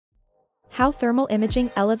How thermal imaging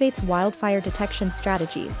elevates wildfire detection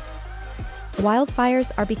strategies.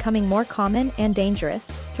 Wildfires are becoming more common and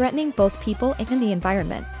dangerous, threatening both people and the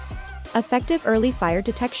environment. Effective early fire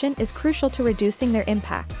detection is crucial to reducing their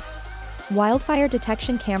impact. Wildfire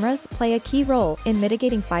detection cameras play a key role in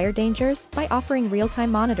mitigating fire dangers by offering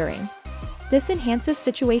real-time monitoring. This enhances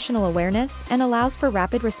situational awareness and allows for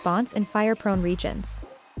rapid response in fire-prone regions.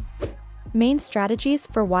 Main strategies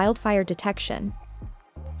for wildfire detection.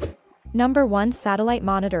 Number 1. Satellite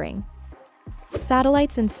monitoring.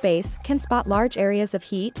 Satellites in space can spot large areas of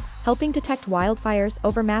heat, helping detect wildfires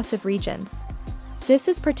over massive regions. This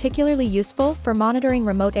is particularly useful for monitoring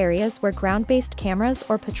remote areas where ground-based cameras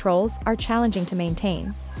or patrols are challenging to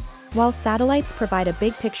maintain. While satellites provide a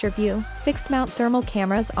big picture view, fixed-mount thermal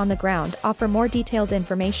cameras on the ground offer more detailed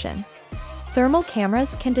information. Thermal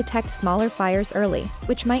cameras can detect smaller fires early,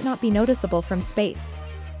 which might not be noticeable from space.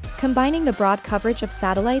 Combining the broad coverage of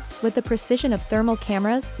satellites with the precision of thermal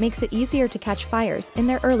cameras makes it easier to catch fires in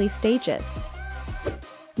their early stages.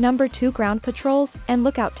 Number 2. Ground patrols and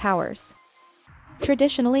lookout towers.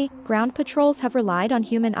 Traditionally, ground patrols have relied on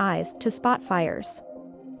human eyes to spot fires.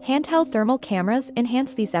 Handheld thermal cameras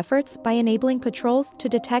enhance these efforts by enabling patrols to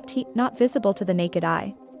detect heat not visible to the naked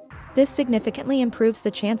eye. This significantly improves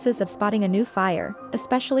the chances of spotting a new fire,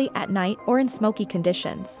 especially at night or in smoky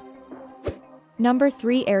conditions. Number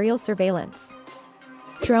 3. Aerial surveillance.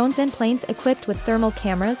 Drones and planes equipped with thermal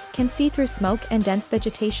cameras can see through smoke and dense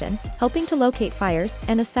vegetation, helping to locate fires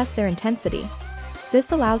and assess their intensity.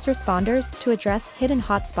 This allows responders to address hidden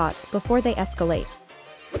hotspots before they escalate.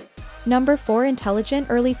 Number 4. Intelligent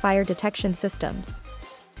early fire detection systems.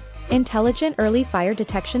 Intelligent early fire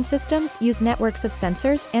detection systems use networks of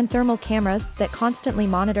sensors and thermal cameras that constantly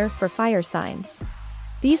monitor for fire signs.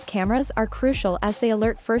 These cameras are crucial as they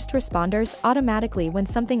alert first responders automatically when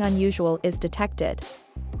something unusual is detected.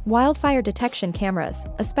 Wildfire detection cameras,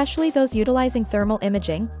 especially those utilizing thermal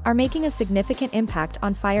imaging, are making a significant impact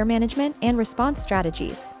on fire management and response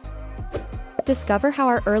strategies. Discover how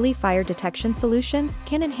our early fire detection solutions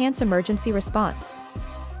can enhance emergency response.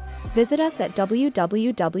 Visit us at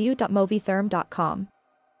www.MoviTHERM.com.